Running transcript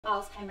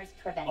Alzheimer's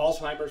prevention.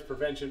 Alzheimer's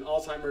prevention,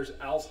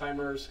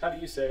 Alzheimer's, how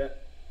do you say it?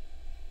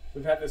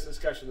 We've had this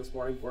discussion this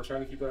morning. We're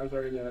trying to keep it under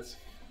 30 minutes.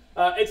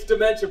 It's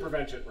dementia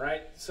prevention,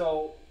 right?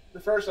 So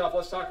first off,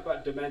 let's talk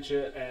about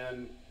dementia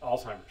and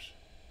Alzheimer's.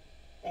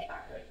 They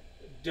are. Okay.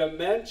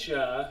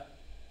 Dementia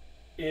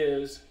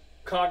is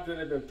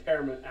cognitive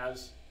impairment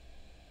as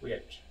we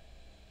age.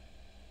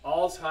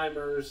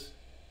 Alzheimer's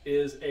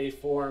is a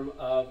form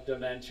of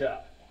dementia.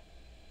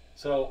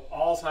 So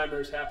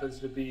Alzheimer's happens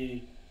to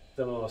be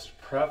the most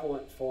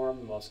prevalent form,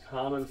 the most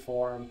common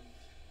form.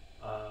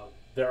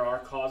 There are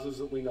causes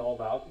that we know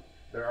about.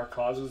 There are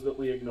causes that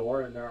we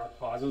ignore, and there are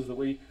causes that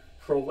we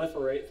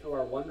proliferate through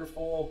our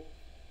wonderful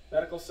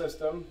medical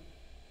system.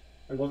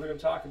 And we're going to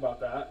talk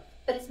about that.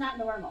 But it's not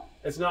normal.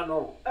 It's not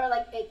normal. Or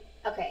like,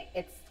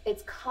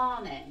 it's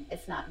common.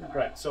 It's not normal.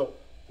 Right. So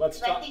let's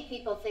talk. I think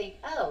people think,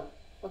 oh,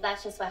 well,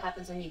 that's just what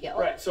happens when you get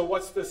old. Right. So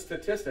what's the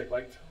statistic?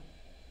 Like,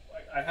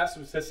 I have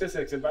some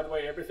statistics, and by the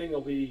way, everything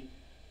will be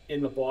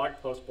in the blog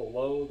post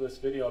below this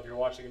video if you're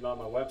watching it on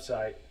my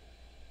website,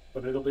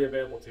 but it'll be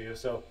available to you.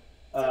 So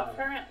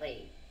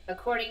currently,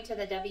 according to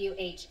the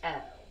WHO,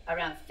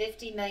 around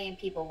 50 million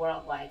people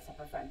worldwide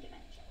suffer from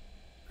dementia.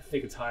 I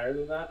think it's higher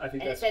than that. I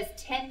think it says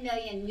 10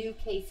 million new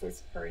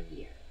cases per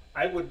year.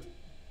 I would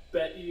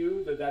bet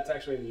you that that's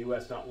actually in the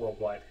U.S., not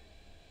worldwide.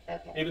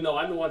 Okay. Even though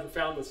I'm the one who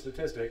found the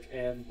statistic,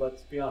 and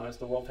let's be honest,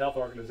 the World Health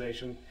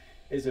Organization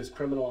is as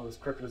criminal and as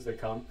crooked as they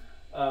come.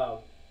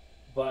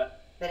 But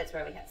it's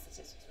where we have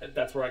statistics.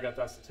 That's where I got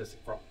that statistic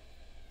from.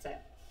 So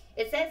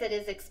it says it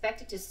is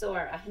expected to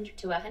soar 100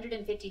 to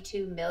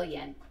 152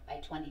 million by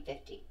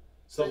 2050.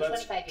 So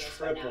that's 25 years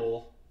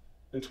triple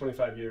in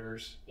 25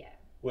 years. Yeah.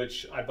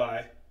 Which I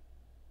buy.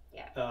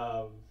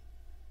 Yeah.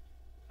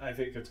 I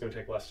think it's going to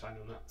take less time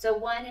than that. So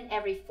 1 in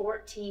every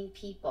 14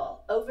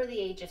 people over the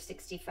age of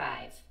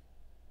 65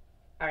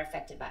 are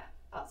affected by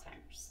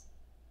Alzheimer's.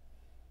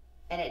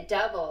 And it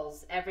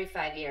doubles every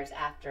 5 years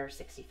after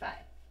 65.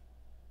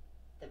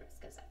 The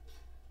risk goes up.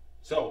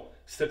 So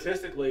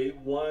statistically,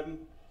 1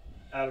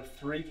 out of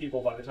 3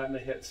 people by the time they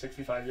hit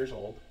 65 years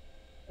old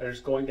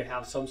is going to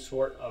have some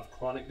sort of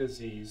chronic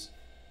disease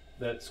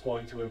that's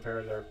going to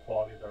impair their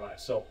quality of their life.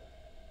 So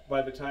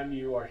by the time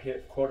you are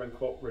hit quote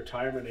unquote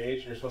retirement age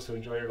and you're supposed to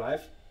enjoy your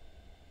life,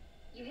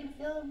 you're going to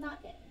feel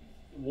not good.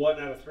 1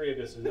 out of 3 of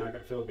this is not going to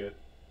feel good.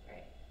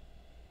 Right.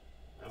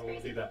 I don't want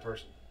to be that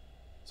person.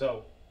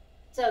 So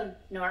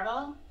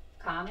normal,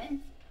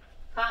 common,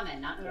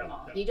 not normal.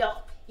 Yeah.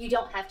 You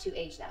don't have to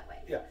age that way.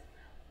 Yeah.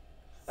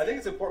 I think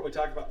it's important we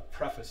talk about the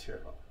preface here,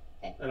 though.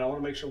 Okay. And I want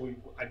to make sure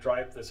I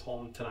drive this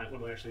home tonight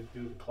when we actually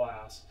do the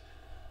class.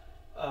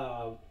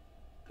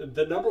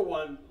 The number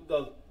one,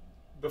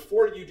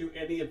 before you do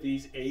any of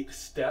these 8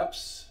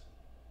 steps,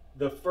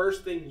 the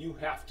first thing you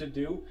have to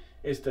do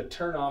is to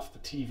turn off the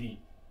TV.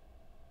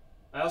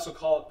 I also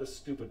call it the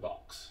stupid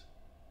box.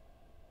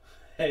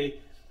 Hey,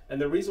 and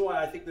the reason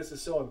why I think this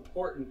is so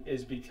important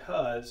is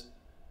because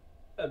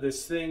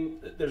this thing,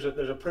 there's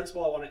a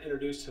principle I want to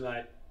introduce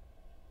tonight,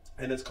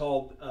 and it's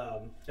called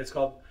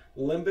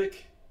limbic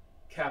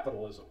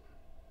capitalism.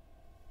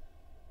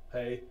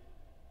 Okay,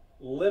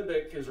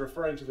 limbic is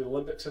referring to the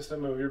limbic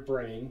system of your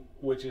brain,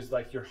 which is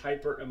like your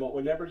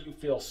whenever you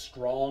feel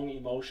strong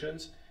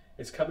emotions,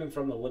 it's coming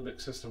from the limbic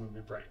system of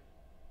your brain.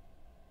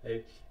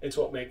 Okay? It's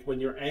when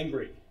you're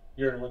angry,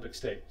 you're in a limbic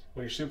state.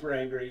 When you're super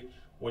angry,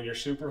 when you're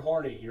super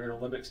horny, you're in a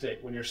limbic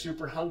state. When you're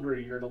super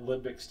hungry, you're in a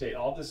limbic state.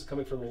 All this is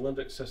coming from the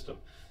limbic system.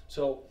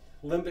 So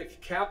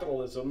limbic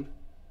capitalism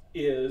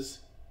is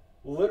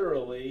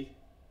literally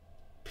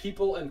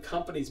people and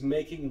companies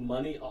making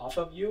money off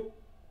of you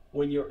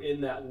when you're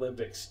in that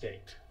limbic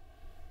state.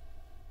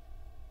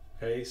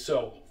 Okay,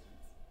 so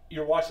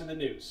you're watching the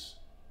news.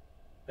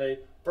 Okay,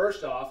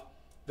 first off,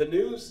 the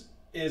news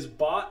is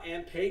bought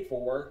and paid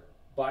for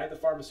by the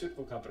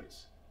pharmaceutical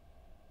companies.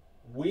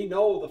 We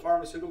know the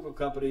pharmaceutical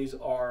companies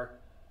are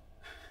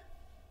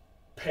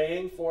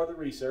paying for the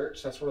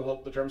research. That's where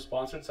the term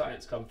sponsored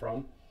science come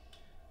from.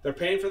 They're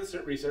paying for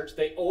the research.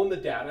 They own the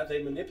data.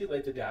 They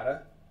manipulate the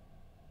data.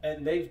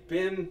 And they've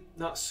been,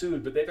 not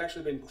sued, but they've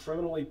actually been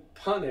criminally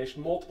punished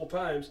multiple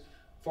times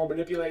for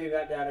manipulating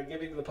that data,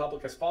 giving to the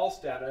public as false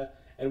data,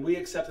 and we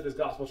accept it as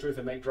gospel truth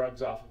and make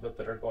drugs off of it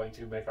that are going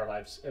to make our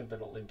lives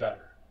infinitely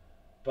better.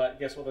 But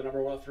guess what the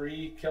number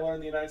 3 killer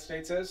in the United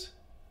States is?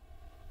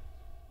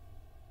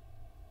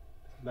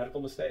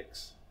 Medical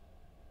mistakes.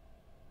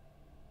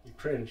 You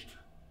cringed.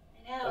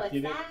 I know,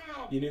 it's sad.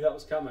 You knew that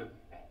was coming.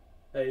 Right.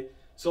 Okay?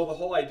 So the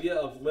whole idea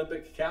of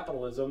limbic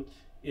capitalism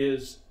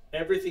is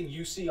everything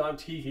you see on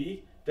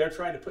TV, they're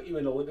trying to put you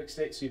in a limbic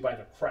state so you buy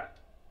the crap.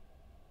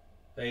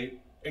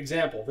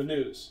 Example, the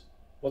news.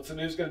 What's the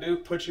news going to do?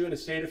 Put you in a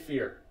state of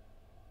fear.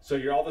 So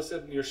you're all of a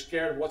sudden, you're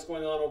scared of what's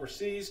going on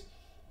overseas,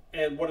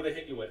 and what do they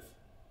hit you with?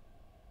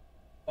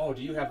 Oh,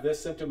 do you have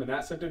this symptom and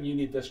that symptom? You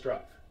need this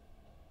drug.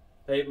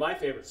 My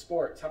favorite,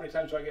 sports. How many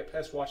times do I get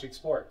pissed watching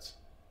sports?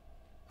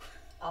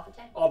 All the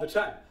time. All the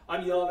time.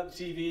 I'm yelling at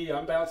the TV,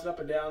 I'm bouncing up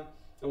and down,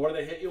 and what do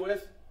they hit you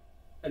with?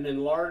 An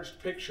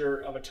enlarged picture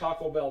of a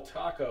Taco Bell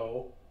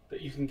taco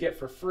that you can get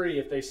for free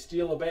if they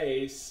steal a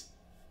base,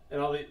 and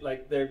all the,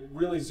 like, they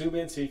really zoom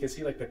in so you can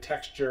see like the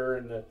texture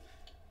and the.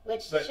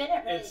 Which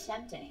shouldn't really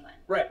tempt anyone.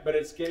 Right, but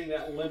it's getting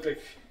that limbic,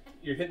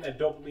 you're hitting that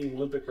dopamine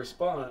limbic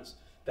response.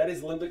 That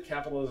is limbic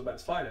capitalism at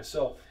its finest.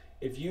 So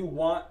if you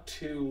want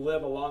to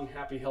live a long,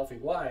 happy, healthy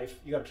life,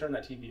 you got to turn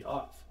that TV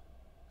off,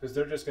 because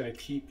they're just going to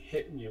keep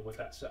hitting you with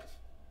that stuff.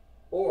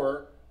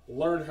 Or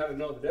learn how to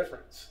know the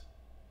difference.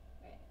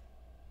 Right.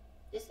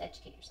 Just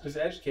educate yourself. Just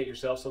educate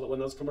yourself so that when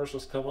those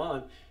commercials come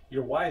on,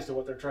 you're wise to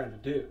what they're trying to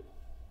do.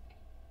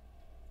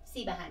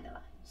 See behind the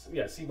lines.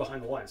 Yeah, see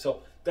behind the line.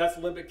 So that's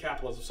limbic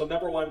capitalism. So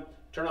number one,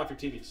 turn off your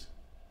TVs.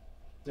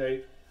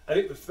 Okay. I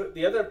think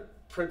the other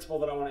principle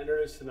that I want to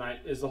introduce tonight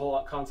is the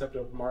whole concept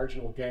of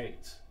marginal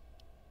gains.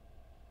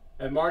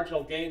 And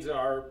marginal gains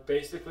are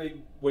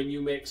basically when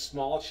you make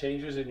small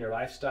changes in your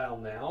lifestyle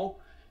now,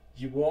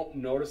 you won't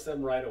notice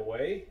them right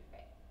away.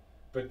 Right.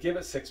 But give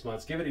it 6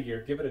 months, give it a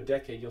year, give it a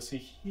decade, you'll see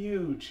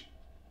huge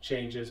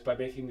changes by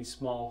making these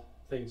small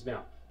things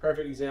now.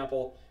 Perfect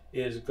example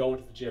is going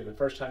to the gym. The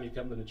first time you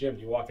come to the gym,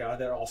 you walk out of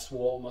there all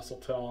swole, muscle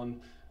tone,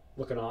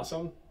 looking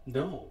awesome?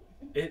 No,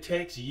 it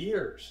takes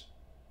years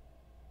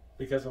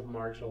because of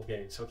marginal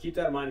gain. So keep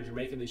that in mind as you're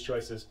making these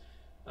choices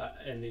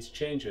and these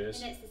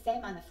changes. And it's the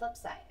same on the flip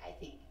side, I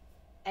think.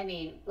 I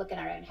mean, look in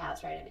our own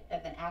house, right,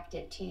 of an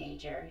active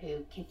teenager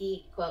who can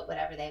eat, quote,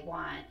 whatever they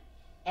want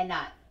and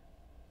not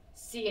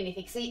see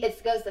anything. See,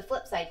 it goes the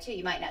flip side too.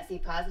 You might not see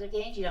positive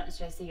gains. You don't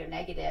necessarily see your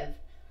negative,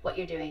 what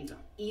you're doing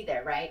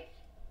either, right?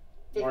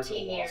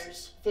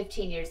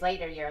 15 years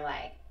later, you're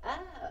like, oh,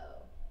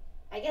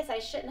 I guess I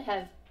shouldn't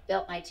have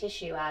built my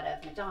tissue out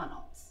of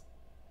McDonald's,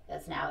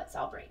 because now it's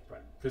all Brady. Right.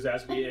 Because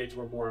as we age,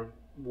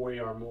 we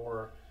are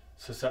more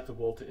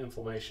susceptible to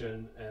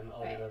inflammation and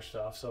all the other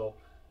stuff. So,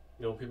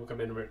 you know, people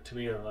come in to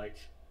me and are like,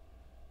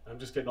 I'm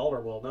just getting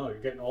older. Well, no, you're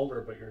getting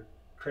older, but you're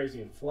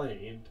crazy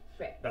inflamed.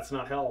 Right. That's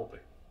not healthy.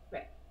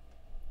 Right.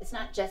 It's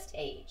not just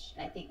age.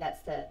 And I think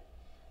that's the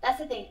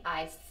thing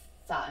I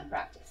saw in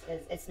practice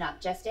is it's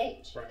not just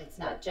age. Right. It's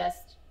not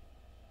just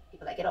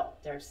people that get old.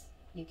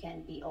 You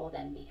can be old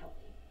and be healthy.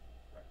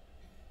 Right.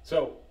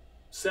 So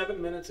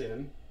 7 minutes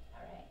in,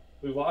 all right,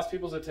 we've lost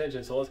people's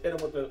attention. So let's hit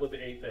them with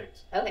the 8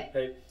 things.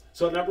 Okay.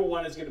 So number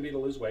 1 is going to be to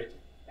lose weight.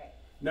 Right.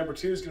 Number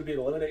 2 is going to be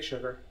to eliminate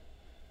sugar.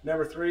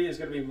 Number 3 is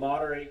going to be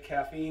moderate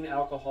caffeine,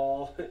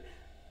 alcohol,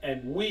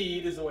 and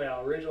weed is the way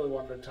I originally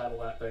wanted to title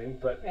that thing,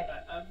 but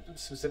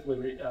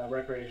specifically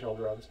recreational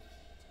drugs.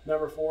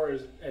 Number 4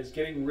 is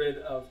getting rid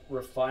of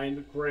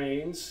refined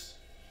grains.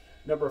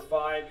 Number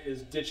 5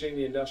 is ditching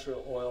the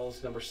industrial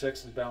oils. Number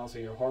 6 is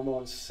balancing your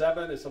hormones.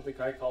 7 is something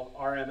I call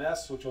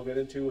RMS, which we'll get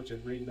into, which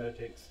is read,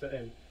 meditate,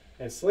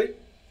 and sleep.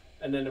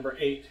 And then number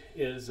 8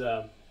 is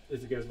to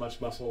get as much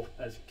muscle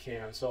as you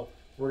can. So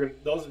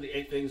those are the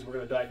 8 things. We're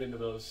going to dive into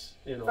those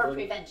for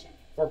prevention.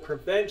 For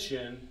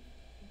prevention.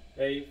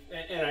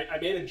 And I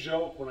made a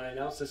joke when I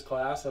announced this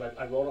class that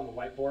I wrote on the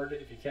whiteboard.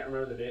 If you can't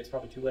remember the day, it's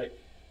probably too late.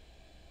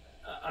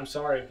 I'm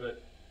sorry,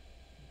 but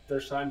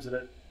there's times that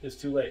it is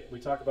too late. We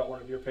talk about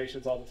one of your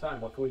patients all the time.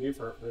 What can we do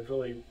for her?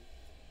 There's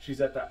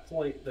she's at that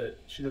point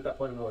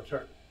of no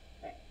return.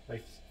 Right.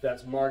 Like,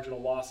 that's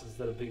marginal losses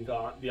that have been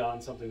gone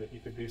beyond something that you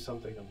could do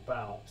something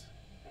about.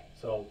 Right.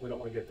 So we don't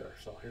want to get there.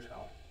 So here's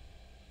how.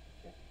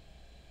 Sure.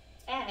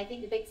 And I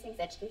think the biggest thing is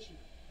education.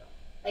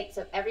 Yeah. Like,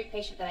 so every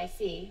patient that I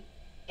see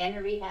in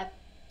a rehab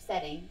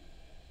setting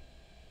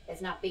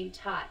is not being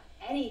taught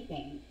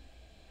anything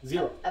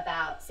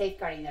about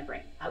safeguarding their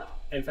brain at all.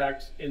 In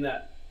fact,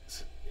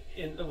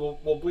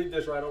 we'll bleed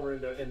this right over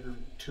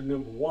into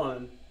number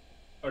 1,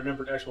 or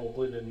we'll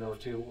bleed into number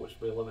 2, which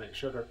will eliminate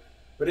sugar.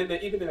 But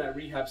even in that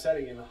rehab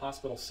setting, in the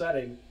hospital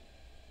setting,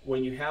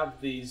 when you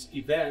have these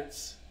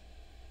events,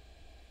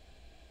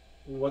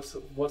 what's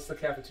the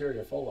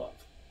cafeteria full of?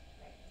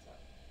 Right.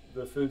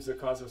 The foods that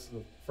cause us in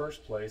the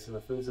first place, and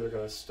the foods that are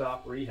going to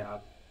stop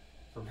rehab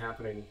from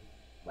happening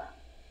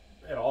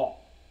at all.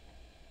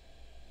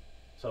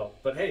 So,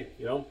 but hey,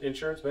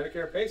 insurance,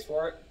 Medicare pays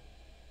for it.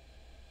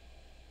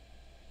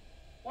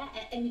 Yeah,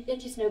 and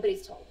just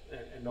nobody's told.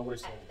 And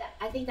nobody's told.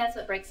 I think that's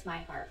what breaks my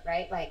heart,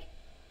 right? Like,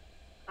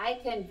 I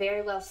can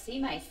very well see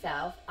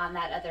myself on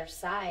that other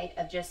side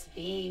of just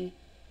being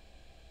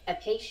a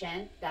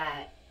patient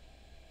that,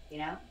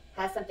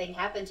 has something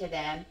happen to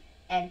them,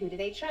 and who do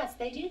they trust?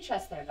 They do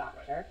trust their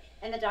doctor, right.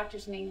 And the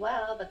doctors mean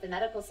well, but the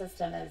medical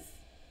system is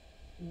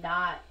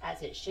not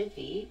as it should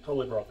be.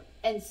 Totally broken.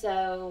 And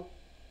so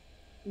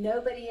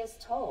nobody is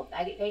told.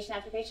 I get patient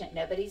after patient.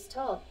 Nobody's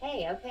told,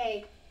 hey,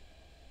 okay,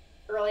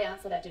 early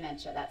onset of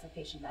dementia. That's a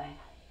patient that I had,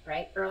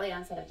 right? Early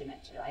onset of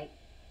dementia, like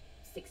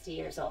 60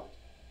 years old,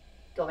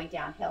 going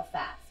downhill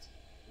fast.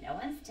 No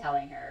one's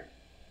telling her,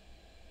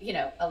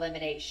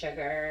 eliminate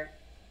sugar,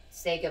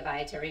 say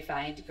goodbye to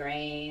refined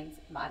grains,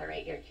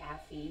 moderate your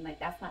caffeine. Like,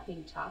 that's not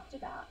being talked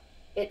about.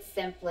 It's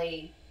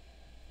simply,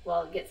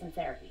 get some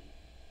therapy,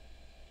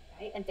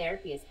 right? And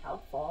therapy is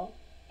helpful.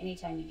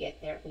 Anytime you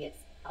get therapy, it's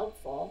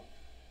helpful,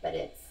 but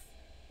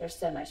there's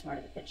so much more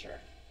to the picture.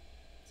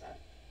 So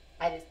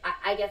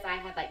I guess I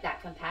had like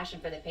that compassion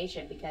for the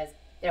patient, because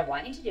they're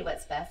wanting to do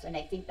what's best, and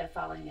they think they're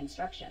following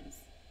instructions.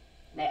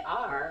 And they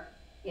are.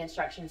 The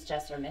instructions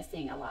just are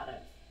missing a lot of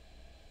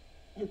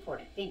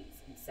important things,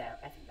 and so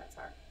I think that's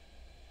hard.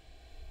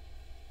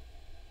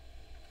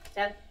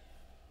 So,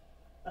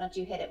 why don't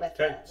you hit it with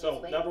Okay,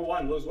 so number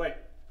one, lose weight.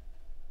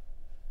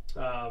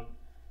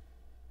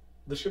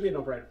 This should be a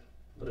no-brainer,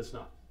 but it's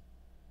not.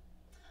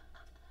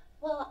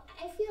 Well,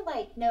 I feel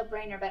like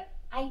no-brainer, but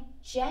I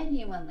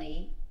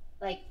genuinely,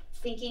 like,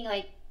 thinking,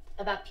 like,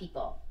 about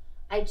people,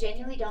 I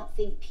genuinely don't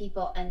think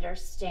people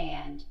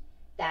understand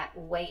that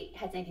weight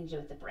has anything to do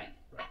with the brain.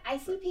 Right. I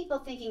see people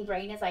thinking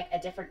brain is like a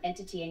different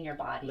entity in your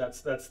body.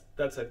 That's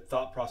a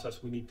thought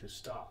process we need to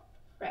stop.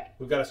 Right.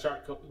 We've got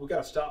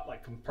to stop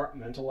like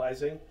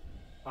compartmentalizing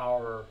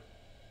our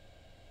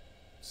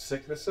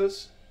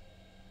sicknesses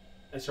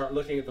and start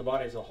looking at the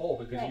body as a whole,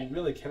 because you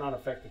really cannot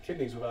affect the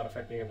kidneys without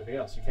affecting everything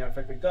else. You can't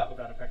affect the gut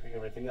without affecting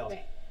everything else.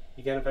 Right.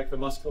 You can't affect the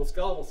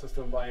musculoskeletal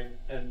system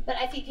But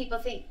I think people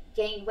think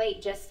gain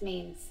weight just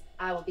means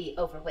I will be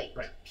overweight.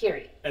 Right.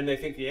 Period. And they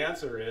think the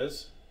answer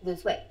is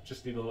lose weight.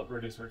 Just need to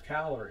reduce their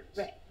calories.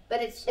 Right.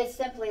 But it's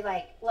simply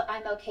like, well,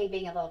 I'm okay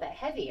being a little bit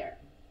heavier.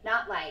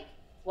 Not like,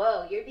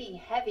 whoa, you're being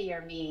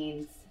heavier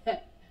means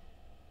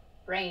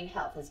brain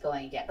health is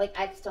going down. Like,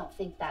 I just don't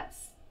think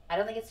I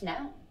don't think it's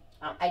known.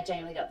 I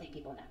genuinely don't think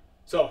people know.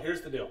 So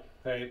here's the deal.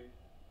 Okay,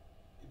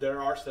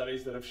 there are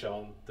studies that have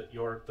shown that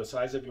the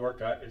size of your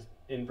gut is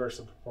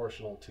inversely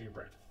proportional to your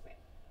brain. Right.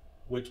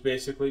 Which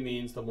basically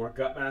means the more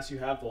gut mass you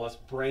have, the less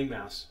brain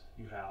mass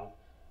you have,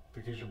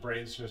 because your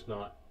brain's just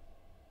not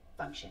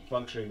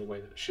functioning the way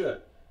that it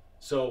should.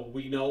 So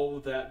we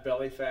know that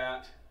belly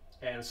fat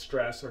and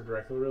stress are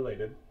directly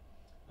related.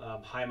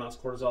 High amounts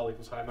of cortisol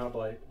equals high amount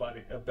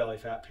of belly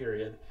fat,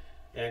 period.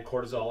 And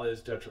cortisol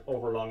is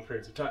over long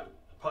periods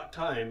of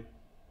time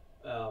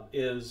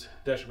is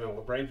detrimental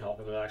to brain health,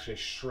 and it'll actually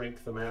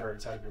shrink the matter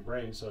inside of your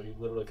brain, so you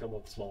literally come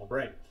up with a smaller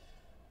brain.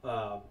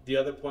 The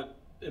other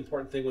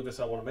important thing with this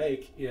I want to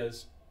make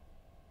is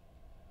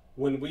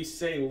when we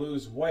say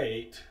lose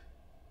weight,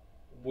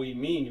 we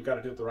mean you've got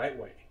to do it the right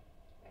way.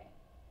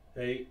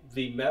 Okay?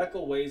 The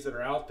medical ways that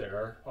are out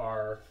there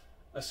are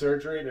a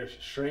surgery to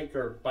shrink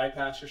or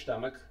bypass your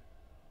stomach,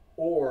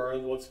 or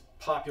what's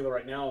popular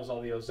right now is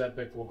all the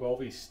Ozempic,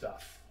 Wegovy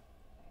stuff,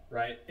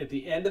 right? At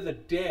the end of the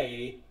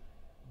day,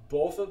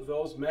 both of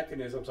those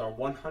mechanisms are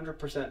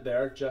 100%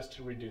 there just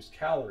to reduce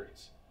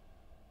calories.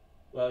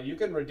 Well, you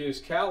can reduce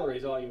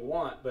calories all you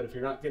want, but if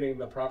you're not getting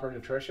the proper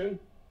nutrition,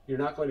 you're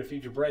not going to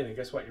feed your brain. And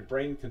guess what? Your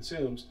brain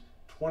consumes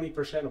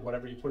 20% of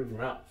whatever you put in your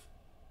mouth.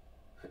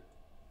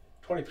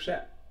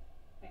 20%.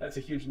 That's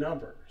a huge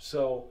number.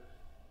 So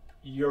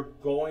you're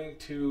going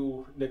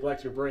to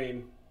neglect your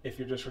brain if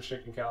you're just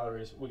restricting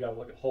calories. We got to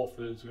look at whole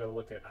foods. We got to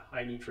look at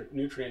high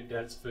nutrient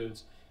dense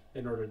foods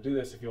in order to do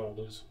this if you want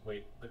to lose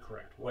weight the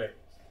correct way.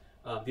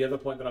 The other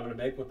point that I'm going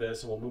to make with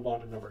this, and we'll move on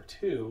to number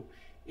 2,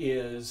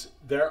 is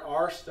there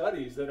are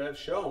studies that have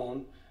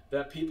shown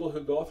that people who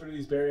go through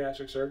these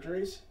bariatric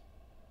surgeries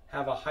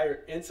have a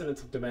higher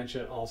incidence of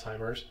dementia and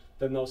Alzheimer's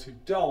than those who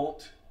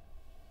don't.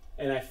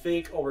 And I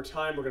think over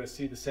time we're going to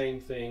see the same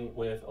thing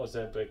with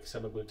Ozempic,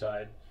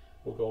 semaglutide,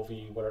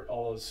 Wegovy,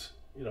 all those,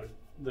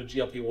 the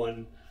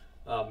GLP-1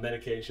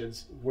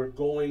 medications. We're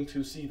going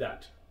to see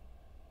that.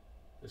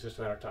 It's just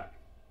a matter of time.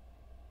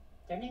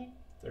 They're new.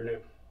 They're new.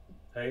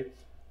 Okay.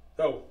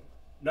 So,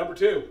 number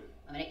 2.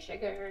 Eliminate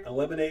sugar.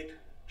 Eliminate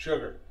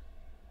sugar.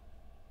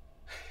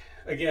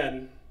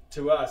 Again,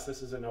 to us,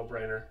 this is a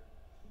no-brainer.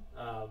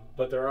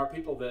 But there are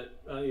people that,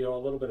 a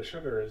little bit of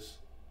sugar is,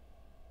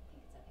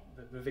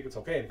 they think it's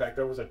okay. In fact,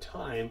 there was a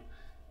time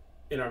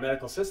in our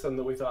medical system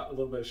that we thought a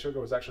little bit of sugar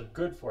was actually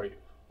good for you.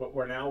 But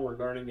we're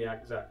learning the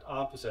exact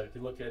opposite. If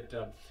you look at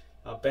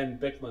Ben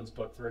Bickman's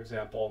book, for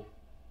example,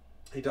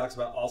 he talks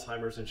about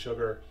Alzheimer's and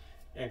sugar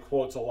and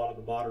quotes a lot of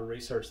the modern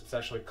research that's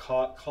actually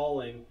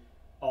calling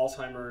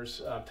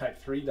Alzheimer's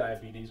type 3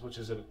 diabetes, which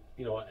is an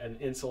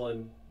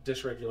insulin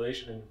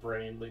dysregulation in the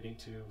brain leading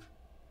to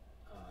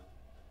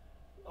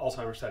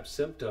Alzheimer's type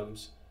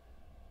symptoms.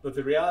 But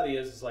the reality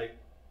is like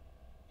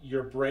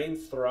your brain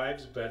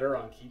thrives better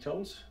on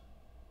ketones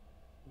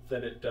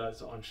than it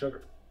does on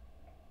sugar.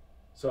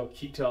 So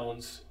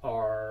ketones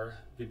are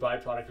the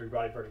byproduct of your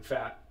body burning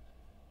fat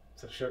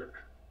instead of sugar.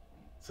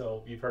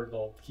 So you've heard of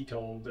the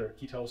ketones or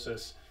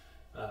ketosis,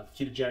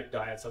 ketogenic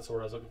diets. That's what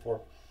I was looking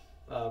for.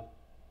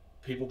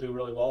 People do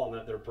really well on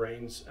that. Their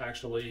brains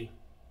actually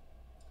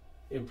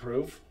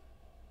improve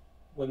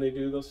when they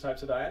do those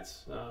types of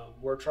diets.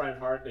 We're trying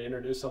hard to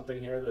introduce something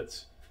here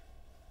that's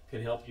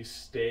can help you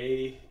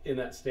stay in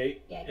that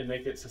state and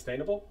make it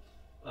sustainable.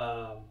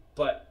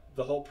 But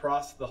the whole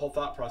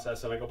thought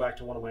process, and I go back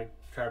to one of my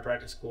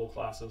chiropractic school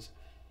classes,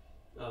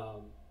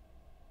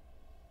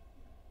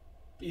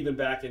 even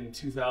back in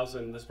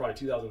 2000, this is probably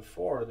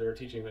 2004, they were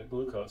teaching that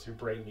glucose, your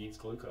brain needs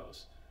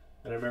glucose.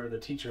 And I remember the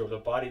teacher was a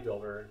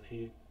bodybuilder,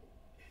 and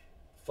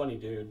funny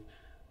dude,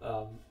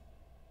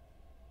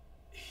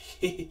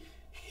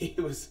 he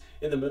was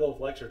in the middle of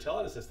lecture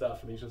telling us this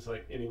stuff, and he's just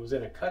like, and he was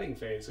in a cutting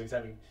phase, so he's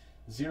having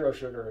 0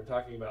 sugar and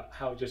talking about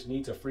how he just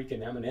needs a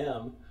freaking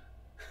M&M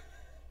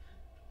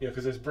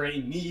because his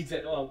brain needs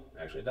it. Well,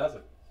 actually, it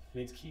doesn't. It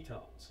needs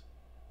ketones.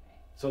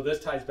 So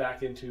this ties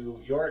back into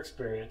your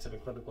experience in a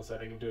clinical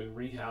setting of doing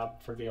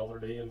rehab for the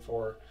elderly and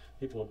for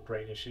people with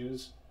brain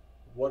issues.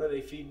 What are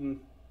they feeding?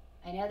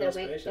 I know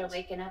they're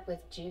waking up with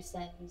juice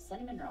and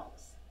cinnamon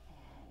rolls,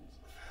 and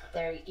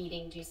they're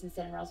eating juice and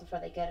cinnamon rolls before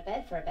they go to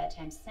bed for a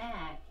bedtime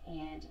snack.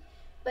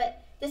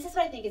 But this is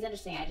what I think is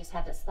interesting. I just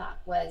had this thought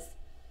was,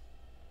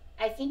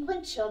 I think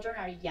when children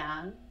are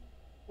young,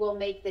 we'll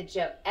make the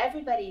joke.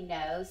 Everybody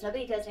knows,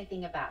 nobody does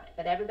anything about it,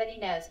 but everybody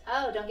knows,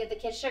 oh, don't give the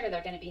kids sugar,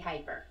 they're going to be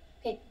hyper.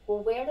 Okay, well,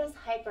 where does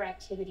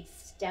hyperactivity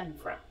stem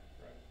from?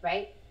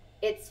 Right?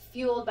 It's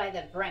fueled by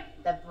the brain.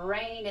 The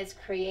brain is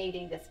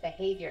creating this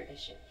behavior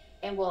issue,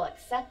 and we'll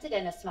accept it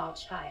in a small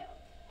child.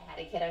 I had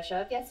a kiddo show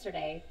up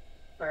yesterday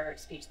for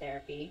speech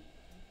therapy,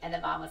 and the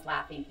mom was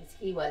laughing because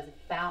he was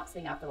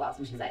bouncing off the walls,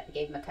 which is I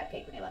gave him a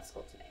cupcake when he left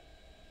school today.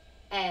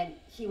 And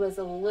he was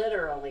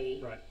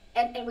literally,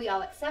 and we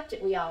all accept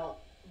it. We all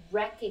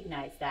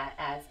recognize that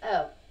as,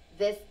 oh,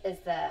 this is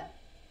the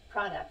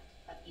product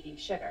of eating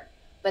sugar.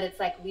 But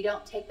it's like we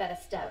don't take that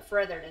a step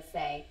further to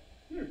say,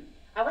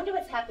 I wonder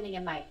what's happening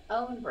in my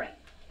own brain.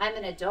 I'm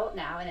an adult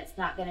now, and it's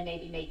not going to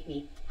maybe make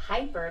me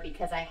hyper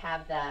because I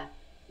have the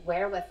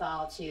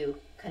wherewithal to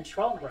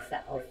control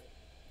myself.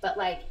 But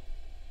like,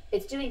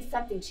 it's doing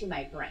something to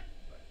my brain.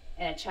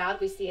 In a child,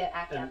 we see it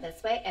act out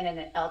this way, and in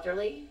an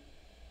elderly,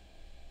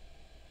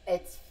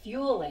 it's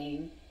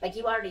fueling. Like,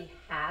 you already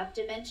have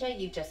dementia,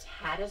 you just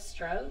had a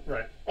stroke.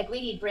 Like,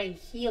 we need brain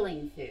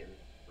healing food.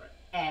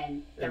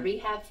 And the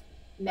rehab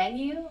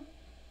menu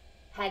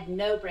had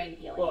no brain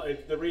healing. Well,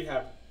 the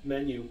rehab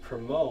menu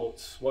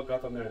promotes what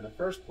got them there in the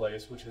first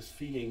place, which is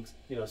feeding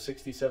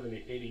 60,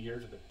 70, 80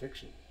 years of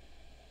addiction.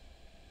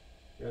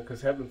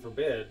 Because heaven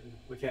forbid,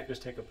 we can't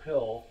just take a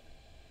pill,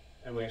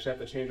 and we actually have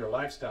to change our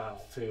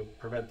lifestyle to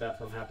prevent that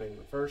from happening in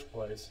the first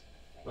place.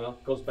 Well,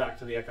 it goes back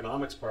to the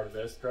economics part of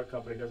this. Drug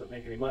company doesn't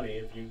make any money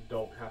if you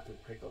don't have to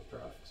take those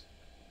drugs.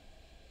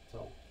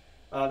 So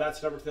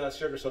that's number 2, that's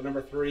sugar. So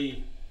number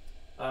 3,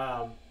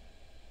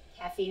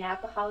 caffeine,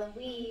 alcohol, and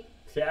weed.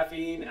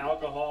 Caffeine,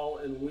 alcohol,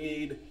 and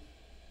weed.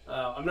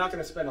 I'm not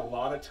going to spend a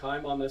lot of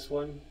time on this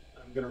one.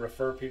 I'm going to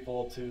refer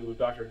people to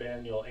Dr.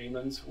 Daniel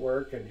Amen's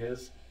work and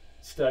his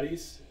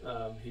studies.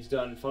 He's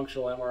done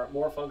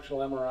more functional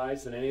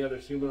MRIs than any other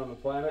human on the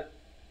planet,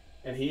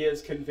 and he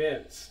is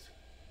convinced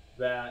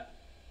that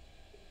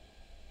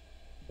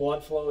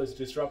blood flow is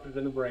disrupted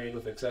in the brain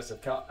with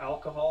excessive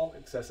alcohol,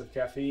 excessive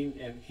caffeine,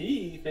 and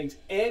he thinks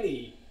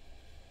any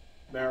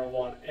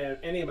marijuana and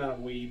any amount of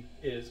weed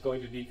is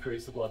going to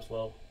decrease the blood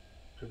flow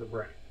to the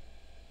brain.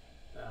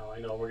 Now, I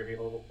know we're going to get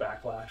a little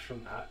backlash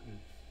from that, and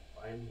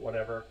fine,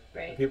 whatever.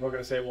 And people are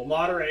going to say, well,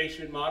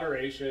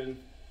 moderation.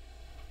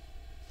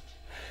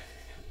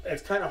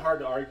 It's kind of hard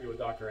to argue with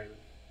Dr.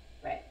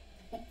 Amen.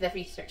 The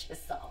research is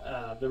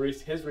solid.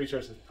 His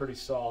research is pretty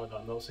solid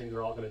on those things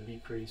are all going to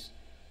decrease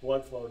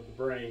blood flow to the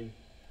brain.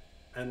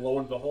 And lo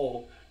and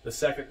behold, the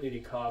second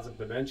leading cause of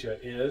dementia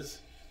is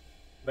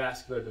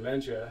vascular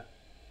dementia.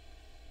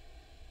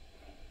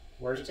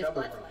 Where's it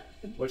coming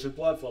from? Which is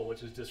blood flow,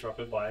 which is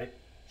disrupted by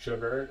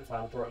sugar,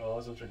 inflammatory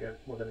oils, which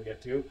we're going to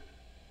get to,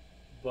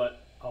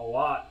 but a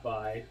lot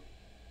by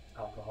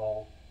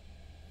alcohol,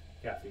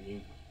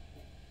 caffeine,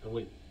 and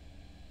weed.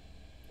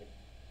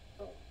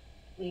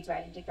 Leads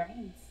right into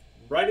grains.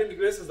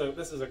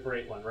 This is a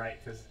great one, right?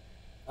 Because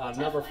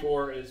number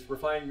 4 is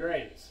refined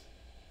grains.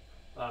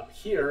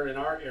 Here in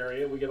our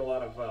area, we get a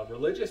lot of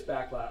religious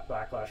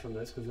backlash from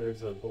this because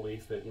there's a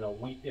belief that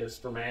wheat is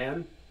for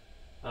man,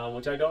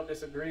 which I don't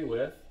disagree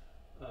with.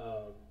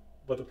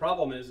 But the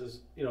problem is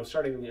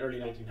starting in the early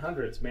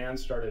 1900s, man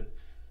started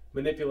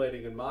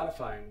manipulating and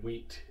modifying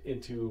wheat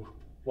into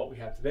what we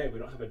have today. We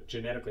don't have a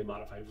genetically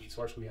modified wheat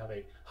source. We have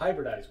a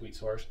hybridized wheat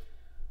source.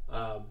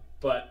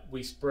 But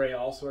we spray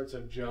all sorts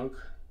of junk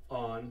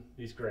on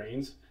these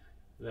grains.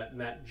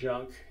 That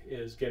junk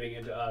is getting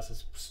into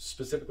us,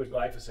 specifically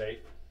glyphosate,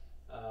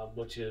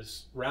 which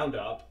is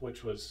Roundup,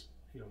 which was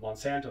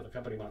Monsanto, the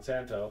company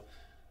Monsanto.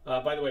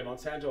 By the way,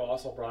 Monsanto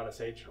also brought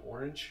us Agent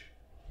Orange,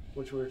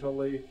 which we were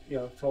totally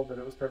told that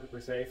it was perfectly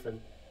safe. And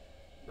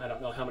I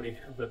don't know how many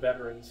of the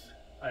veterans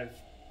I've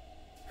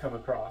come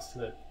across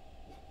that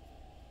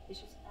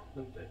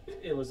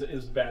it was a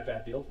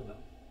bad deal for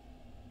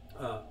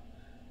them.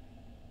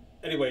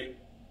 Anyway,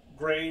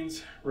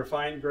 grains,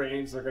 refined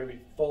grains, they're going to be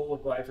full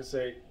of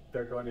glyphosate.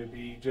 They're going to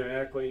be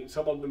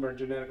some of them are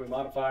genetically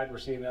modified. We're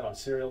seeing that on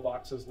cereal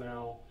boxes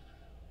now.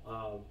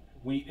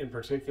 Wheat in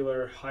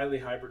particular, highly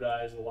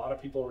hybridized. A lot of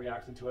people are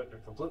reacting to it. They're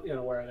completely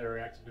unaware they're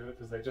reacting to it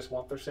because they just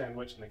want their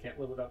sandwich and they can't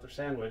live without their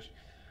sandwich.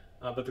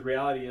 But the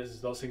reality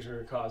is those things are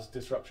going to cause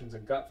disruptions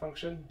in gut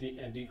function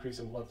and decrease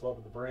in blood flow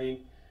to the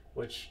brain,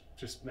 which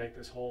just make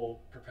this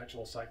whole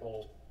perpetual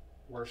cycle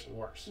worse and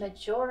worse.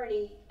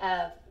 Majority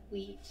of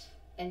wheat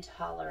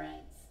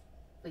intolerance,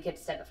 we could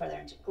step it further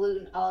into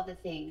gluten, all of the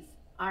things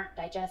aren't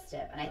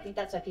digestive, and I think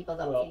that's why people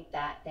don't think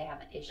that they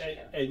have an issue.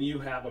 And you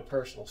have a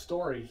personal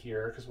story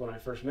here, because when I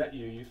first met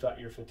you, you thought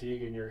your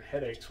fatigue and your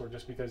headaches were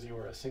just because you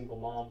were a single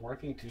mom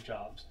working 2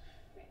 jobs.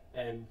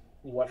 And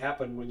what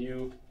happened when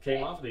you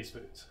came off of these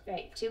foods?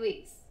 Right, 2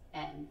 weeks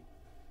and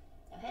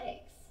no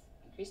headaches,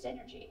 increased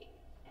energy,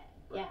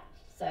 and yeah.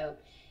 So,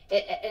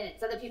 and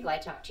it's other people I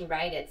talk to,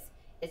 right?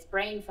 It's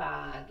brain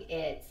fog,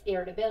 it's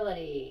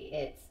irritability,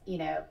 it's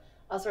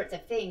all sorts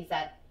of things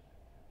that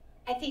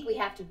I think we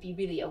have to be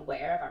really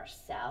aware of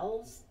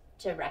ourselves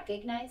to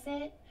recognize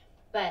it.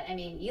 But I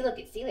mean, you look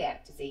at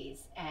celiac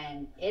disease,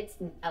 and it's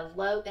a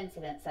low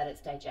incidence that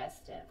it's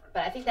digestive.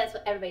 But I think that's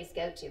what everybody's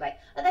go to, like,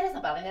 oh, that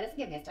doesn't bother me, that doesn't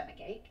give me a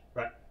stomach ache.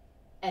 Right.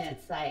 And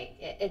it's like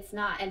it's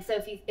not. And so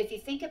if you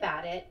think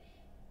about it,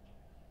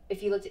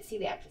 if you looked at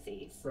celiac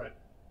disease, right,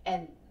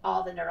 and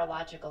all the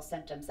neurological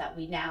symptoms that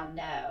we now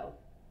know,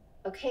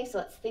 okay, so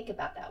let's think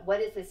about that. What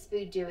is this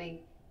food doing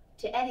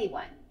to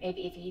anyone?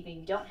 Maybe if you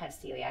even don't have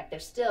celiac, they're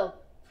still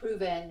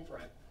proven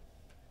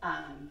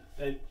and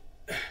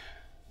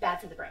bad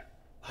for the brain.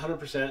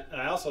 100%.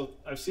 And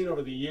I've seen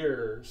over the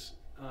years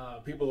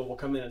people that will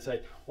come in and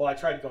say, well, I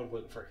tried to go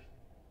gluten-free.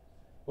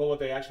 Well, what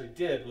they actually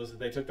did was that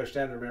they took their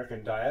standard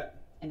American diet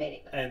and made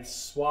it gluten-free, and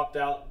swapped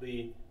out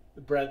the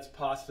breads,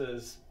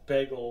 pastas,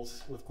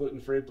 bagels with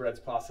gluten-free breads,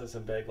 pastas,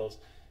 and bagels,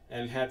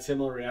 and had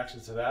similar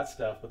reactions to that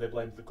stuff, but they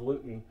blamed the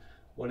gluten,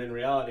 when in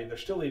reality they're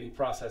still eating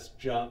processed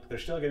junk, they're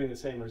still getting the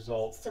same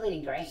results. Still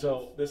eating grains.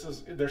 So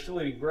they're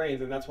still eating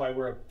grains, and that's why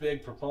we're a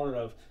big proponent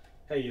of,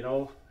 hey,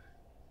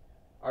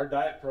 our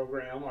diet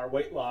program, our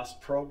weight loss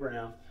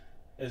program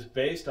is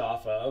based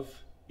off of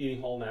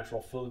eating whole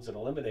natural foods and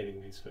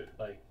eliminating these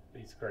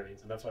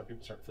grains, and that's why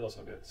people start to feel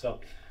so good. So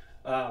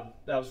that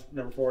was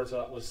number 4, so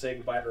that was say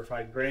goodbye to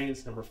refined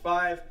grains. Number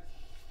 5,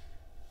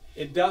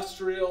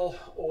 industrial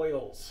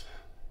oils.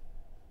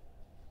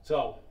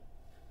 So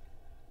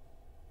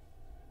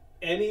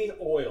any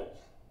oil,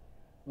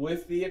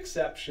 with the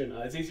exception,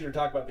 it's easier to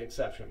talk about the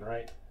exception,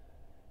 right?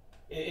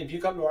 If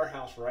you come to our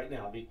house right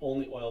now, the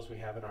only oils we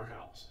have in our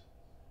house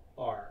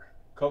are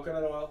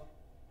coconut oil,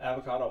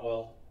 avocado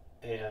oil,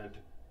 and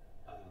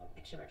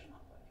extra virgin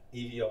olive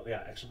oil.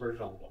 EVO, extra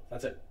virgin olive oil.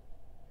 That's it.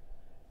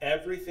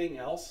 Everything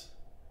else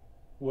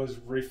was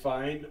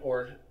refined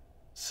or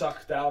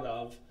sucked out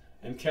of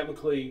and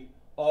chemically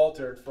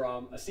altered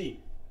from a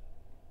seed.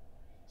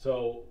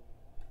 So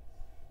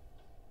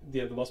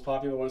the most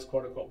popular one is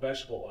quote unquote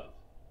vegetable oil.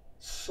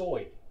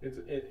 Soy.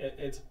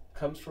 It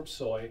comes from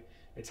soy.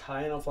 It's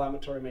high in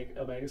inflammatory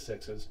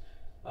omega-6s.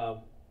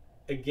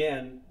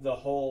 Again, the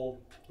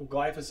whole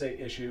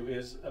glyphosate issue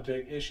is a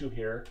big issue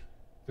here,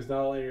 because not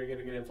only are you going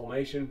to get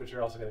inflammation, but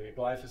you're also going to get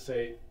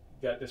glyphosate,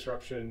 gut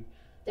disruption.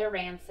 They're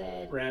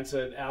rancid.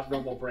 Rancid,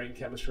 abnormal brain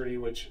chemistry,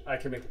 which I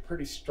can make a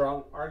pretty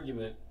strong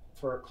argument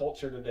for our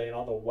culture today and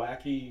all the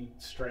wacky,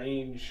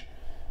 strange,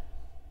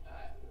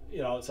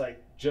 it's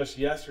like just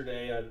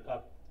yesterday,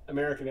 a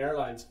American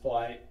Airlines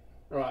flight,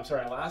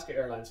 Alaska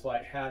Airlines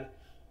flight had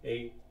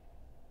a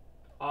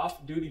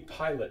off-duty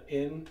pilot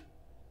in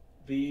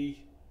the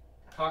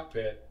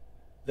cockpit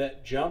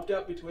that jumped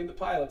up between the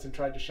pilots and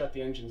tried to shut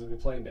the engines of the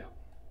plane down.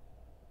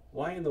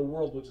 Why in the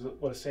world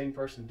would a sane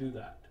person do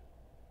that?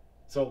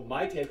 So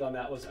my take on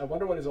that was, I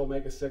wonder what his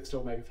omega-6 to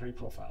omega-3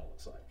 profile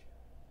looks like.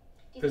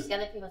 Do you think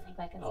other people think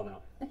like us? Oh,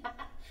 no.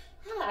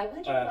 I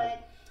wonder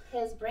what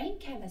his brain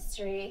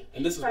chemistry.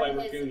 And this is why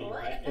we're goony,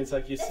 right? It's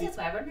like this is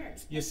why we're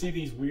nerds. You see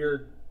these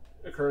weird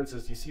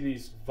occurrences, you see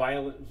these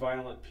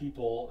violent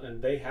people,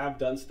 and they have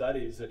done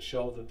studies that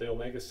show that the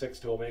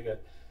omega-6 to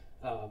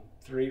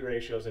omega-3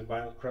 ratios in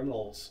violent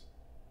criminals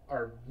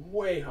are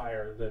way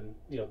higher than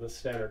the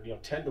standard.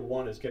 10 to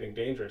 1 is getting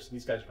dangerous.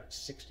 These guys are like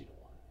 60 to 1,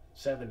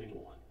 70 to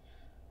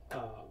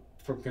 1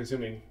 from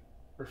consuming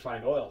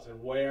refined oils.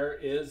 And where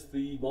is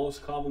the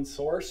most common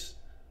source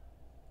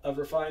of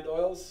refined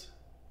oils?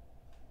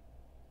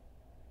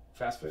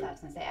 Fast food. I was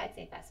gonna say, I'd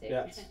say fast food.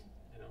 Yes.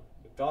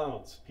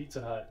 McDonald's,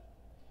 Pizza Hut,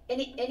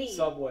 any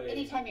Subway.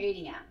 Anytime you're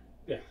eating out.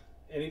 Yeah.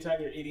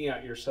 Anytime you're eating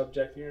out, you're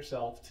subjecting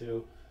yourself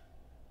to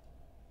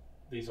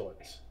these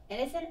oils.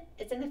 And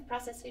it's in the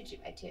processed foods you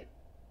buy too.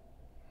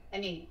 I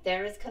mean,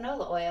 there is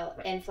canola oil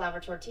in flour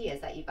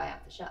tortillas that you buy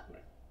off the shelf.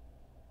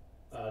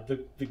 Right.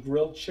 The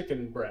grilled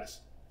chicken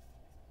breast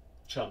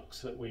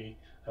chunks that we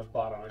have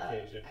bought on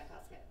occasion.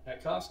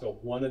 At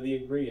Costco, one of the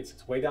ingredients,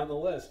 it's way down the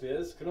list,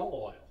 is canola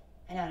oil.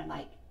 I know, and I'm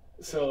like,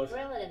 did they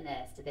grill it in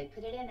this? Did they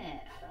put it in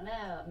it? I don't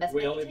know.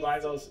 We only buy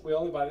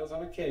those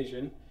on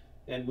occasion,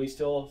 and we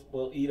still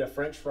will eat a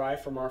French fry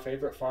from our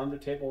favorite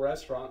farm-to-table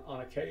restaurant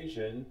on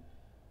occasion,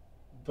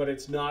 but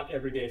it's not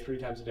every day, 3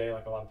 times a day,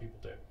 like a lot of people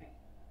do.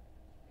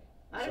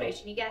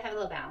 Moderation. You gotta have a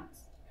little balance.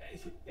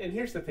 And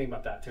here's the thing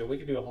about that too. We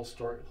could do a whole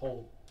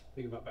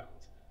thing about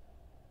balance.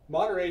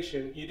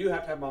 Moderation. You do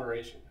have to have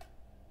moderation.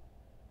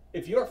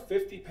 If you're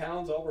 50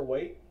 pounds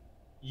overweight,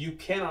 you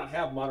cannot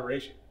have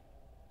moderation.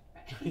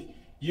 Right.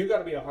 You got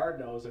to be a hard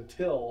nose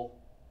until.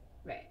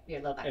 Right, you're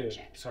a little back anyway,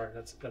 check. Sorry,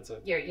 that's a.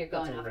 You're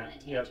going off on a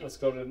tangent. Yeah, let's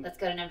go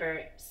to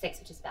number 6,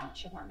 which is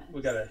balance your hormones.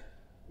 We got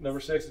number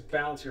 6 is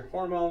balance your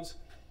hormones.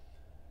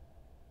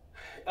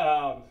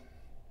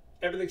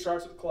 Everything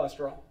starts with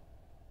cholesterol.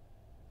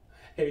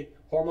 Hey,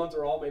 hormones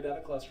are all made out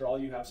of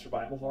cholesterol. You have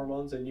survival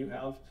hormones and you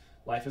have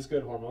life is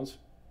good hormones.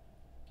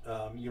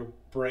 Your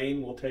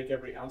brain will take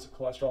every ounce of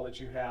cholesterol that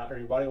you have, or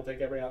your body will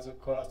take every ounce of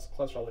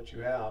cholesterol that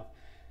you have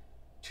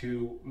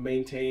to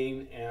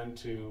maintain and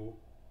to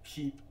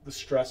keep the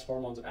stress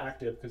hormones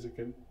active, because it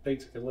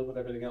thinks it can live with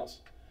everything else.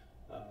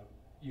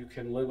 You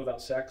can live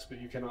without sex, but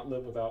you cannot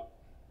live without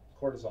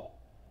cortisol.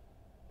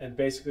 And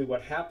basically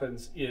what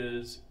happens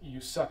is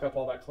you suck up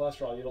all that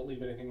cholesterol, you don't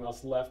leave anything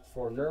else left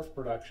for nerve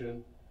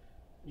production,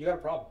 you got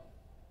a problem.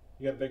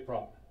 You got a big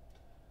problem.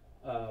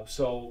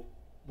 So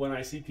when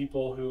I see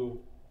people who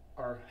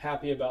are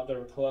happy about their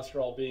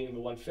cholesterol being in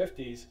the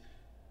 150s,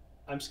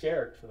 I'm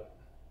scared for them.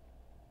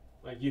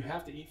 Like, you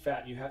have to eat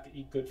fat, you have to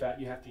eat good fat,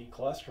 you have to eat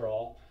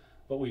cholesterol,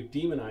 but we've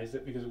demonized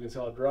it because we can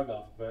sell a drug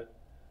off of it.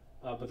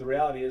 But the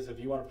reality is, if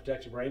you want to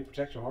protect your brain,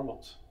 protect your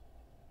hormones.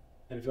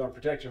 And if you want to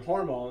protect your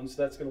hormones,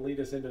 that's going to lead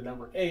us into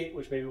number 8,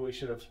 which maybe we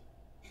should have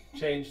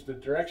changed the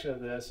direction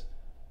of this.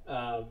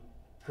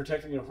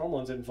 Protecting your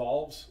hormones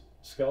involves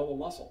skeletal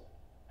muscle,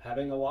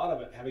 having a lot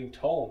of it, having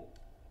tone.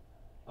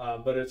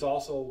 But it's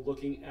also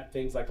looking at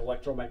things like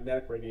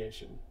electromagnetic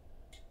radiation,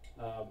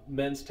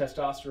 men's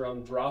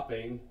testosterone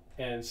dropping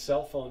and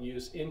cell phone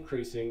use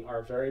increasing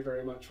are very,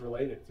 very much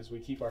related, because we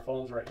keep our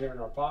phones right here in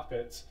our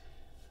pockets.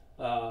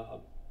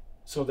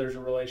 So there's a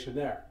relation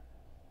there.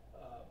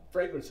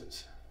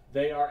 Fragrances,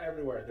 they are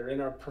everywhere. They're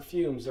in our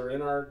perfumes, they're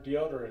in our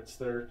deodorants,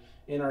 they're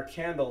in our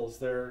candles,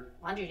 they're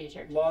laundry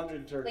detergent,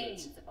 cleaning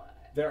supplies.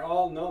 They're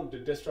all known to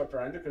disrupt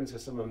our endocrine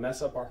system and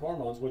mess up our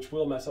hormones, which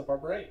will mess up our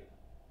brain.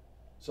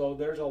 So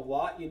there's a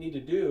lot you need to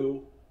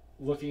do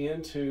looking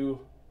into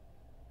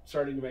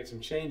starting to make some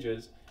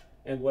changes.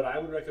 And what I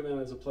would recommend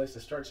as a place to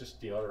start is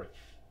just deodorant.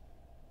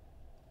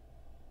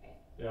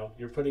 You know,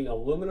 you're putting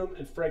aluminum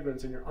and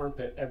fragrance in your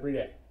armpit every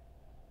day.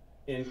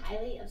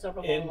 Highly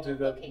absorbable into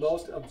the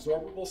most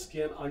absorbable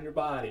skin on your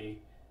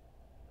body,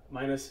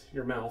 minus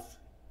your mouth,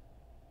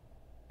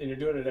 and you're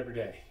doing it every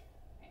day.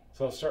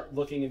 So start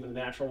looking into the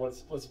natural.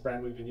 What's the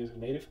brand we've been using?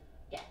 Native?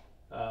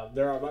 Yeah.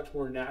 There are much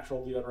more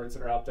natural deodorants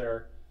that are out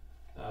there.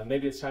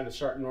 Maybe it's time to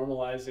start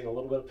normalizing a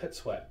little bit of pit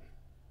sweat.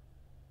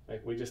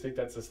 Like, we just think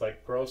that's this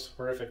like gross,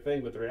 horrific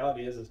thing, but the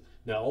reality is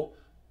no,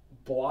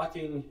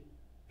 blocking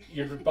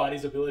your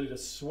body's ability to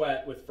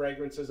sweat with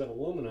fragrances and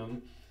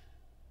aluminum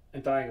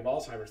and dying of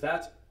Alzheimer's,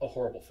 that's a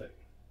horrible thing.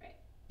 Right.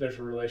 There's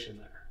a relation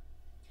there.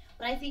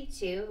 But I think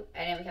too,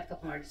 I know we have a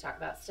couple more to talk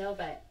about still,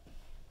 but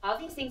all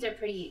these things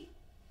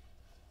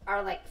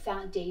are like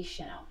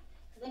foundational.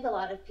 I think a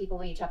lot of people,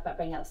 when you talk about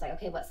brain health, it's like,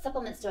 okay, what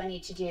supplements do I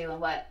need to do,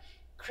 and what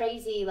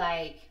crazy,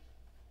 like,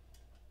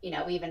 you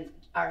know, even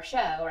our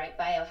show, right,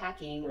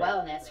 biohacking,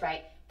 wellness,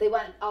 right? They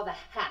want all the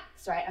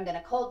hacks, right? I'm going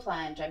to cold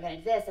plunge, I'm going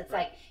to do this. It's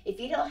like, if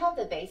you don't have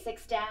the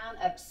basics down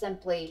of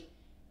simply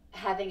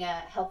having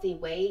a healthy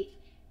weight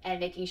and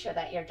making sure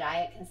that your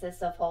diet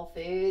consists of whole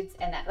foods,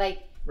 and that,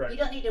 like, you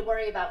don't need to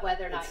worry about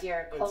whether or not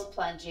you're cold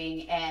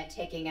plunging and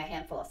taking a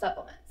handful of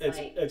supplements.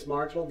 It's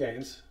marginal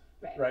gains.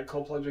 Right?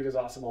 Cold plunging is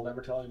awesome. I'll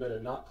never tell anybody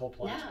to not cold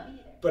plunge. No, either.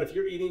 But if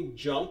you're eating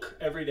junk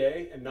every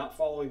day and not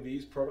following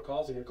these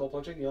protocols and you're cold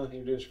plunging, the only thing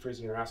you're doing is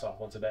freezing your ass off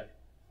once a day.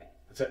 Right.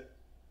 That's it.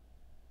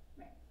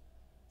 Right.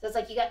 So it's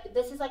like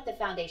this is like the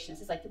foundation.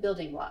 This is like the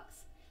building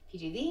blocks. If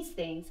you do these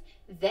things,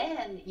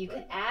 then you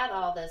can add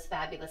all those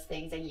fabulous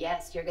things, and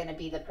yes, you're going to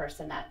be the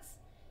person that's,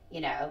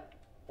 you know,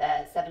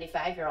 the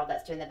 75-year-old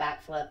that's doing the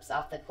backflips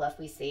off the cliff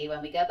we see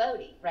when we go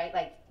boating, right?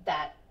 Like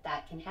that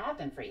can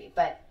happen for you,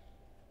 but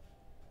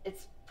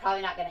it's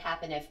probably not going to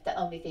happen if the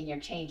only thing you're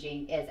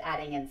changing is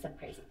adding in some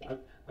crazy thing.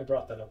 I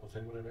brought that up with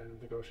him when I ran into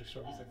the grocery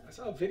store. He's like, I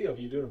saw a video of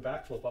you doing a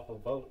backflip off of a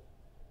boat.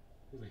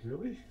 I was like,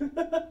 really?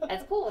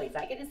 That's cool. He's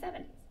like in his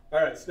 70s.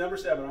 All right, so number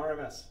 7,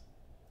 RMS.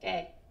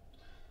 Okay.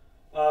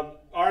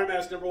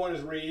 RMS, number 1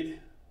 is read.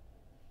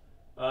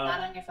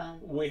 Not on your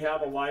phone. We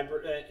have a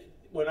library.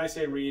 When I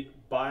say read,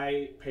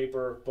 buy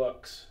paper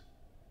books.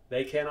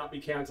 They cannot be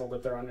canceled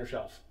if they're on your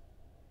shelf.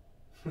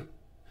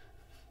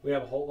 We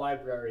have a whole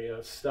library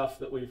of stuff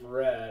that we've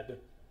read,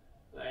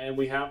 and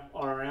we have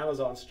on our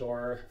Amazon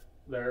store,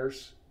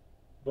 there's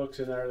books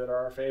in there that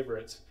are our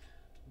favorites.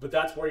 But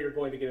that's where you're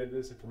going to get into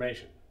this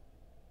information,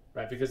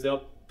 right? Because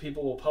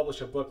people will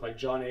publish a book like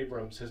John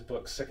Abrams, his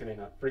book Sickening,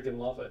 I freaking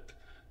love it,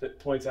 that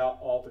points out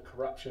all the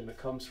corruption that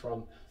comes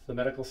from the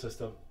medical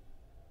system.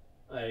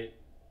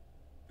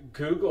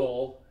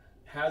 Google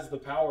has the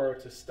power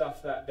to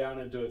stuff that down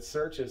into its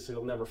searches so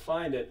you'll never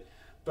find it,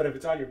 but if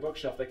it's on your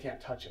bookshelf, they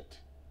can't touch it.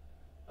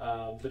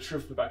 The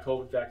Truth About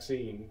COVID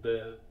Vaccine,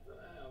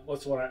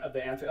 what's the one?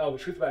 The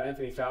Truth About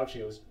Anthony Fauci.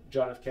 It was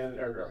John F. Kennedy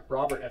or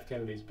Robert F.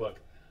 Kennedy's book.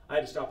 I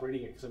had to stop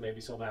reading it because it made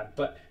me so mad.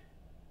 But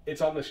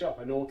it's on the shelf,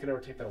 and no one can ever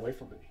take that away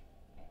from me.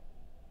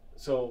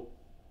 So,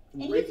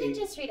 and you can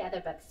just read other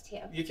books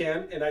too. You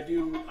can, and I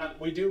do.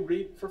 We do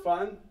read for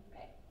fun.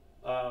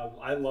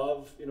 I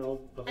love, the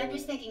whole, I'm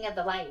just thinking of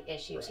the light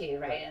issue too,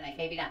 right? And like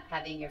maybe not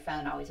having your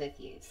phone always with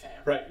you. So.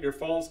 Right, your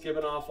phone's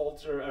giving off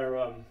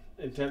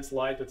intense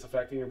light that's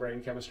affecting your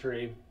brain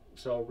chemistry.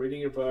 So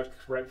reading your book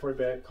right before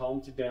bed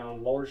calms you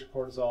down, lowers your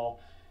cortisol.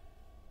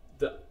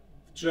 The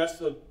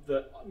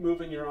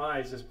moving your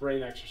eyes is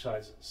brain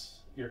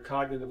exercises. You're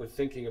cognitively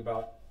thinking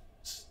about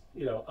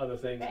other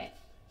things. Right.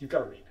 You've got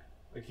to read.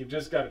 Like, you've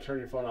just got to turn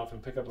your phone off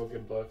and pick up a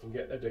good book and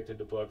get addicted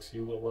to books.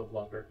 You will live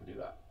longer and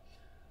do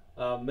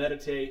that.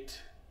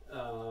 Meditate.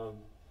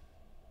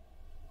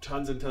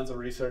 Tons and tons of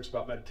research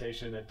about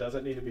meditation. It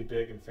doesn't need to be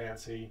big and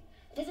fancy.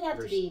 It doesn't have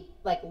to be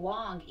like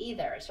long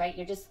either, right?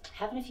 You're just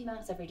having a few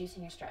minutes of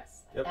reducing your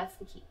stress. Yep. That's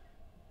the key.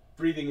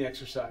 Breathing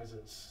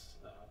exercises,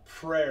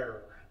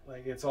 prayer,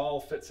 like it's all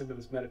fits into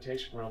this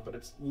meditation realm, but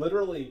it's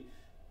literally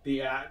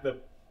the act,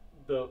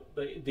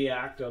 the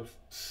act of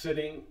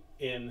sitting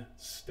in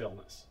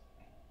stillness.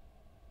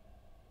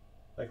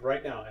 Like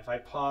right now, if I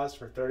pause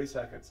for 30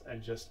 seconds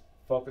and just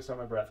focus on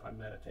my breath, I'm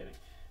meditating.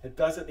 It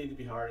doesn't need to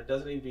be hard. It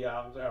doesn't need to be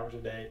hours a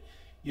day.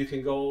 You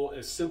can go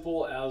as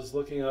simple as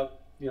looking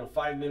up,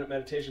 5-minute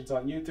meditations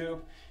on YouTube.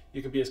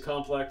 You can be as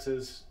complex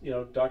as,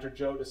 Dr.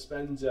 Joe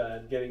Dispenza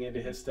and getting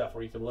into his stuff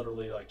where you can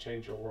literally like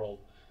change your world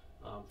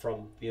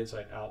from the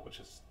inside out, which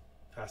is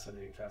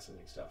fascinating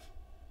stuff.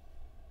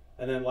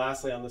 And then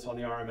lastly on the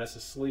RMS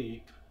is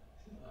sleep,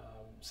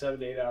 7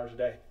 to 8 hours a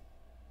day.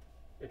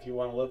 If you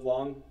want to live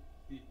long,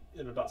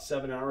 in about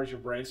 7 hours, your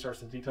brain starts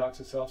to detox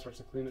itself, starts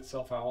to clean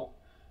itself out.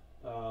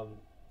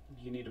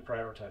 You need to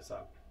prioritize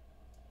that.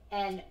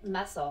 And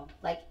muscle,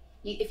 like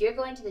if you're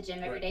going to the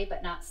gym every day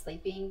but not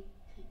sleeping,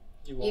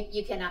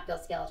 you cannot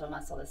build skeletal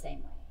muscle the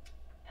same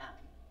way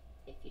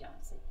if you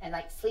don't sleep. And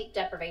like sleep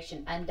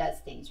deprivation undoes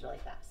things really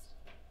fast.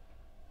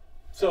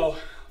 So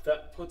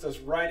that puts us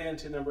right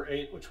into number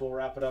 8, which we'll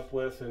wrap it up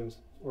with. And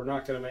we're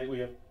not going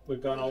to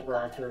we've gone over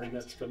our 30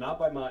 minutes, but not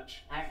by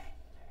much. All right.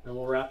 And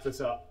we'll wrap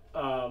this up.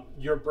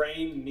 Your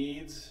brain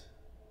needs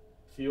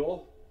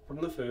fuel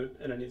from the food,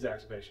 and it needs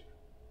activation.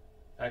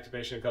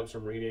 Activation comes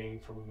from reading,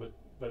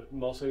 but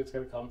mostly it's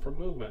going to come from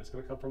movement. It's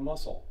going to come from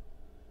muscle.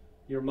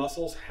 Your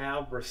muscles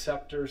have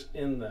receptors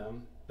in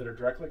them that are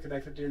directly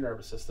connected to your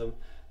nervous system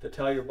that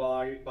tell your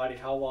body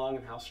how long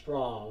and how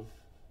strong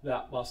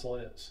that muscle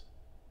is.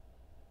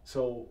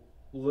 So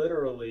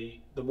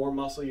literally, the more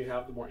muscle you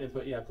have, the more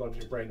input you have going to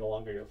your brain, the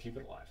longer you'll keep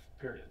it alive,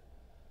 period.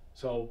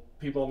 So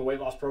people in the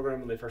weight loss program,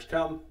 when they first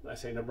come, I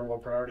say number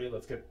 1 priority,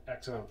 let's get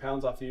X amount of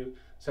pounds off you.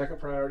 Second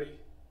priority,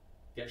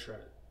 get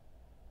shredded.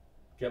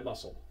 Get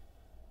muscle.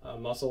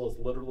 Muscle is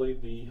literally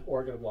the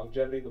organ of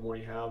longevity. The more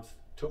you have,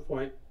 to a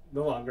point,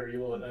 the longer you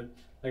will. And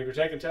like if you're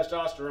taking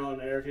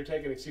testosterone, or if you're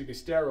taking,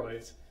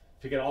 steroids,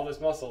 to get all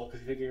this muscle,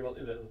 because you think you're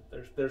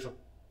there's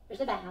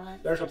a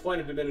balance. There's a point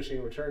of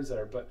diminishing returns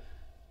there, but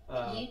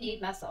you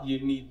need muscle. You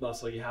need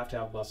muscle. You have to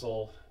have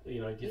muscle.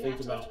 You think have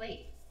to about lift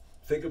weights.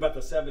 Think about the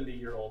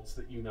 70-year-olds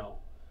that you know,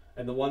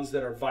 and the ones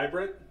that are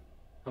vibrant.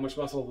 How much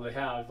muscle do they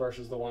have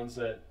versus the ones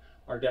that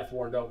are death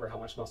warned over? How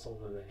much muscle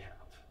do they have?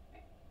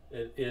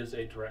 It is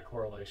a direct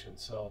correlation.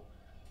 So,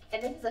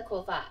 and this is a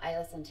cool thought. I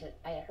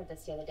heard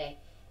this the other day.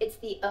 It's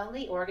the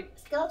only organ.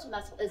 Skeletal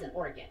muscle is an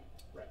organ,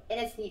 right? And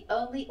it's the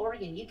only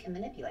organ you can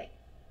manipulate.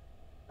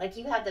 Like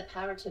you have the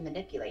power to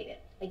manipulate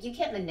it. Like you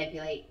can't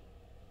manipulate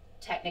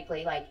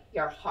technically like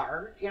your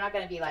heart. You're not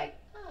going to be like,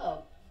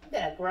 oh, I'm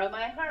going to grow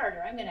my heart,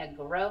 or I'm going to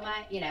grow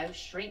my,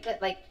 shrink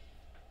it. Like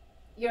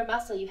your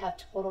muscle, you have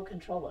total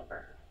control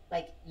over.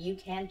 Like you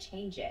can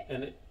change it.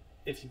 And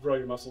if you grow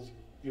your muscles,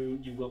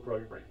 you will grow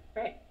your brain.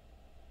 Right.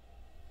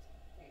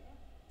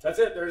 That's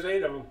it. There's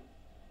 8 of them.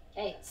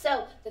 Okay,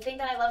 so the thing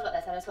that I love about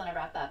this, I just want to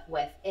wrap up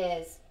with,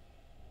 is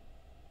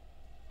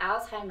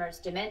Alzheimer's,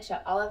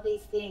 dementia, all of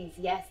these things,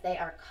 yes, they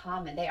are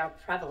common. They are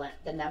prevalent.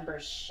 The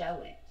numbers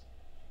show it.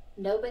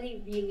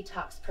 Nobody really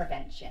talks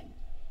prevention.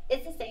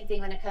 It's the same thing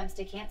when it comes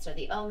to cancer.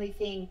 The only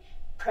thing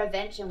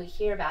prevention we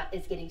hear about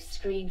is getting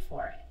screened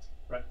for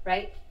it.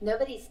 Right?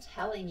 Nobody's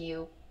telling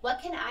you,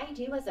 what can I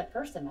do as a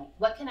person? Like,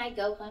 what can I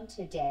go home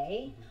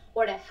today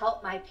or to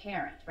help my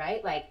parent,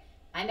 right? Like,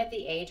 I'm at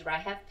the age where I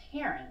have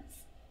parents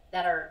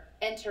that are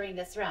entering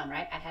this realm,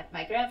 right?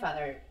 My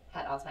grandfather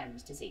had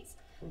Alzheimer's disease.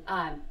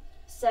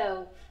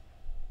 So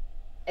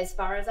as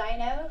far as I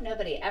know,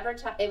 nobody ever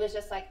talked. It was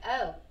just like,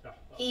 oh,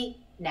 he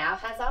now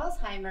has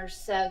Alzheimer's.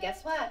 So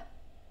guess what?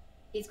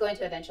 He's going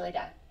to eventually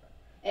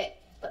die.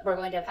 We're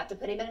going to have to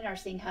put him in a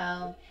nursing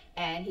home,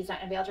 and he's not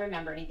going to be able to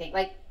remember anything.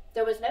 Like,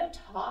 there was no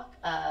talk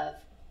of,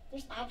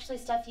 there's actually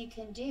stuff you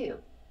can do.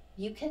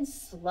 You can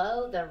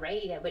slow the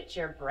rate at which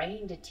your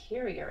brain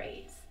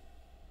deteriorates.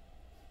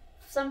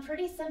 Some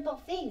pretty simple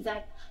things.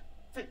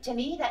 To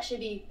me, that should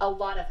be a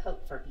lot of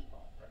hope for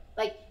people.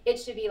 Like, it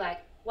should be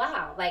like,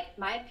 wow, like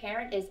my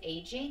parent is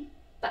aging,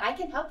 but I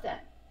can help them.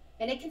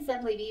 And it can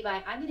simply be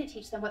by, I'm going to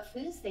teach them what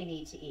foods they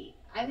need to eat.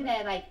 I'm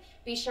going to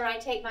be sure I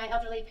take my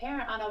elderly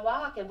parent on a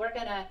walk, and we're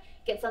going to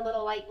get some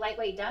little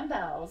lightweight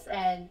dumbbells.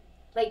 And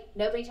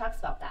nobody talks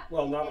about that.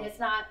 And it's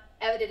not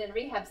evident in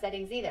rehab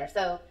settings either.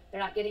 So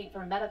they're not getting it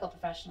from a medical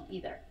professional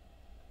either.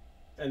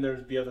 And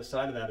there's the other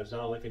side of that is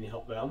not only can you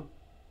help them,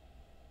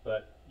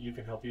 but you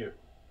can help you.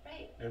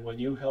 Right. And when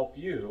you help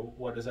you,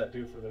 what does that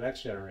do for the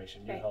next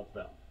generation? You help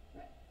them.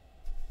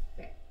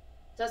 Right.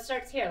 So it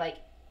starts here. Like,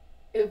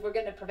 if we're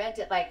going to prevent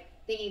it,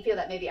 thinking people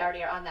that maybe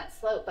already are on that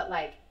slope, but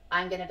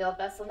I'm going to build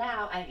muscle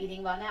now, I'm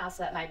eating well now,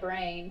 so that my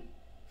brain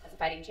has a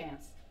fighting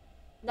chance.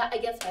 Not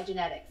against my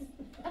genetics.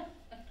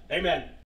 Amen.